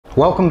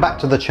Welcome back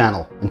to the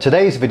channel. In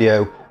today's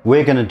video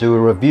we're going to do a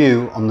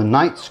review on the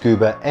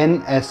Nitescuba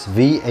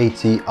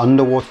NSV80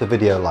 underwater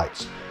video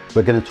lights.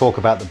 We're going to talk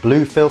about the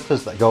blue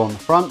filters that go on the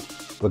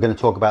front, we're going to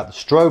talk about the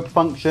strobe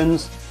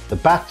functions, the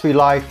battery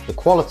life, the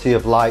quality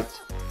of light,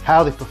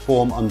 how they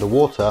perform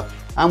underwater,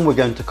 and we're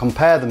going to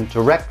compare them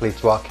directly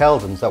to our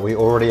Keldans that we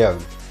already own.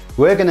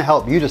 We're going to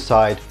help you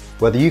decide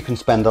whether you can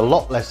spend a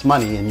lot less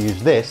money and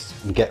use this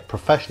and get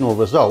professional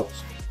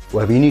results,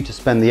 whether you need to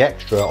spend the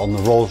extra on the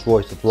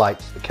Rolls-Royce of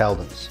lights, the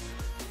Keldans.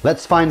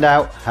 Let's find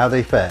out how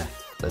they fare.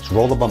 Let's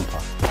roll the bumper.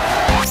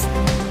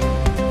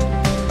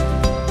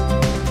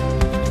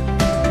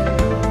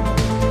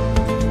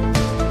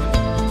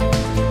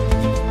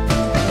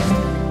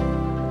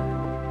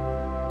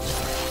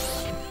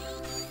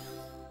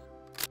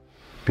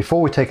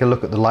 Before we take a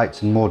look at the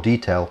lights in more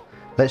detail,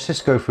 let's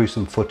just go through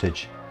some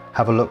footage.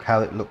 Have a look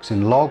how it looks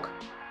in log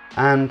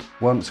and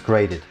once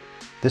graded.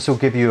 This will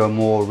give you a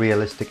more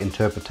realistic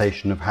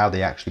interpretation of how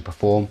they actually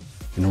perform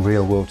in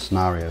real world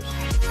scenarios.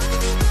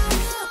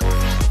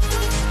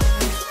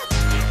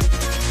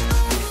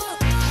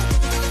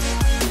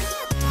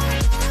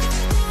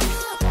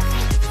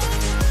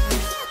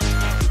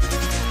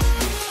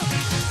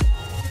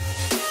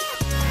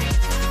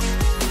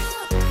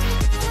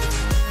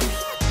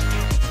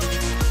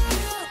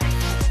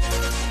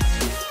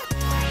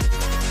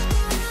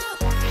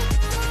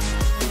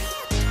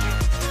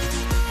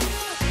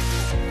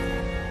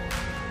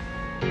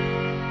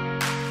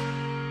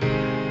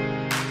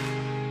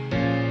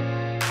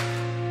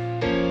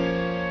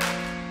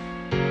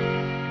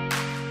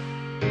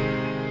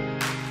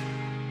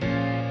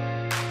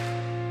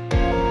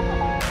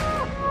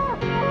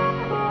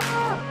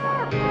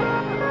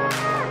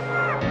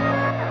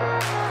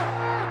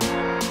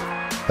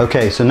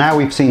 Okay, so now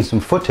we've seen some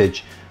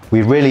footage,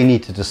 we really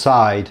need to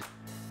decide,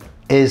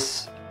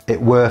 is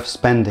it worth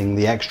spending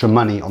the extra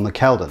money on the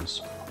Keldans?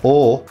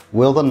 Or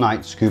will the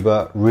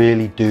Nitescuba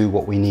really do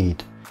what we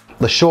need?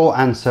 The short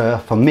answer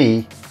for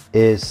me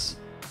is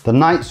the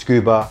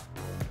Nitescuba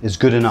is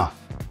good enough.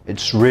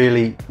 It's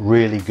really,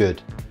 really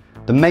good.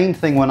 The main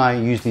thing when I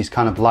use these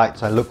kind of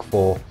lights I look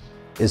for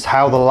is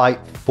how the light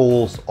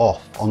falls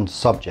off on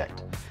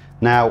subject.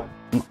 Now,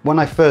 when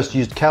I first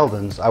used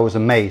Keldans, I was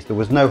amazed. There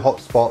was no hot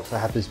spots. I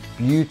had this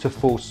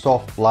beautiful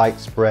soft light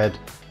spread,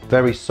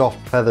 very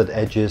soft feathered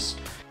edges.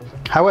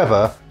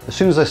 However, as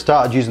soon as I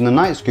started using the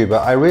Nitescuba,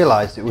 I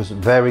realized it was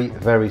very,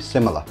 very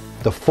similar.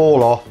 The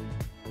fall off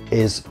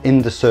is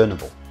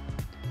indiscernible.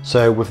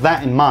 So with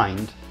that in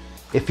mind,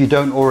 if you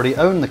don't already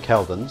own the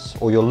Keldans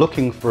or you're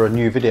looking for a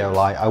new video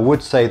light, I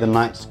would say the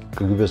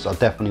Nitescubas are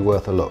definitely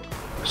worth a look.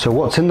 So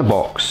what's in the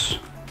box?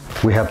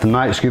 We have the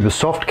Nitescuba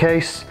soft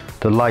case,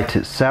 the light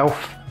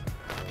itself,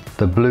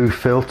 the blue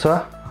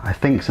filter, I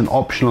think it's an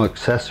optional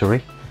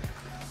accessory.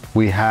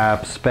 We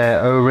have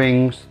spare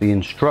O-rings, the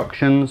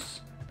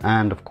instructions,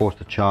 and of course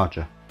the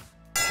charger.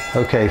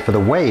 Okay, for the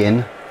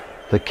weigh-in,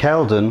 the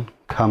Keldan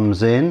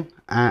comes in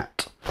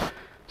at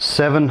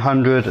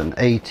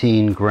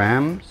 718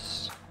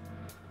 grams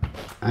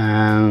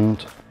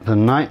and the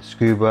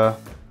Nitescuba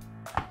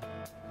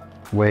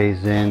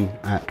weighs in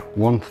at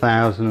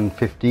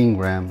 1015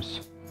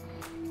 grams.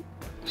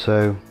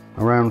 So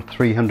around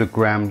 300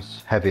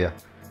 grams heavier.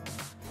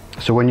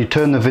 So when you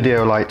turn the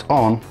video light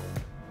on,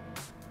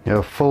 you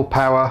have full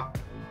power,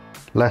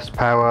 less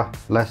power,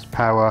 less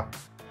power,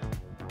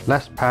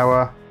 less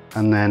power,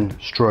 and then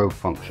strobe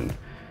function.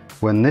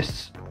 When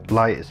this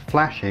light is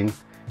flashing,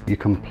 you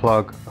can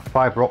plug a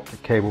fiber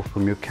optic cable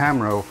from your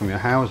camera or from your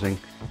housing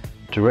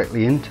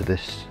directly into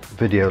this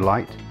video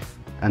light,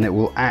 and it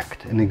will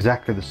act in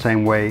exactly the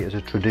same way as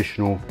a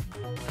traditional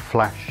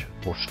flash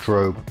or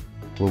strobe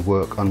will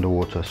work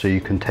underwater. So you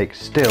can take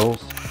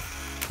stills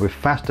with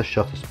faster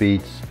shutter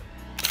speeds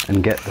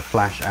and get the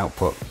flash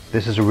output.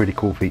 This is a really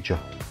cool feature.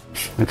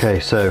 Okay,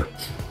 so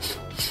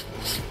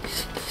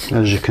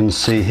as you can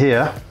see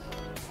here,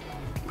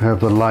 we have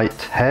the light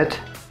head,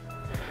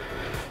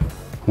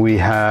 we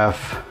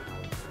have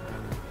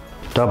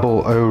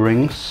double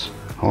O-rings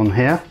on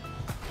here,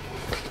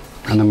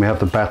 and then we have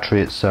the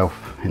battery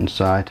itself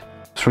inside.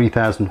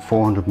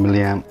 3400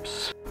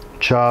 milliamps.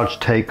 Charge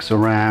takes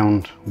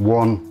around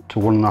 1 to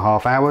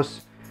 1.5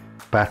 hours.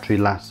 Battery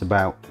lasts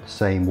about the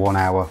same, 1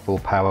 hour, full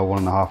power,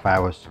 1.5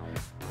 hours.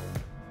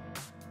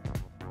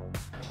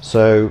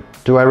 So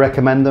do I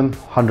recommend them?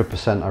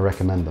 100% I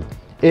recommend them.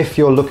 If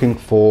you're looking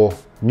for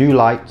new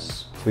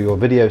lights for your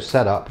video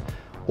setup,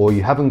 or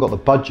you haven't got the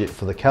budget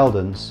for the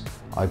Keldans,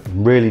 I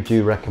really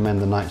do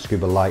recommend the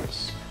Nitescuba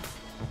lights.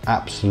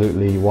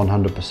 Absolutely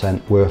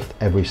 100% worth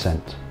every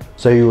cent.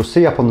 So you will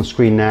see up on the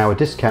screen now a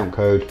discount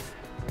code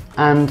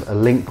and a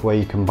link where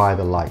you can buy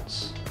the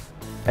lights.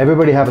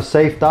 Everybody have a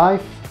safe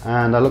dive,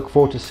 and I look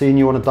forward to seeing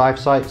you on a dive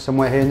site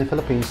somewhere here in the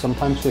Philippines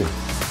sometime soon.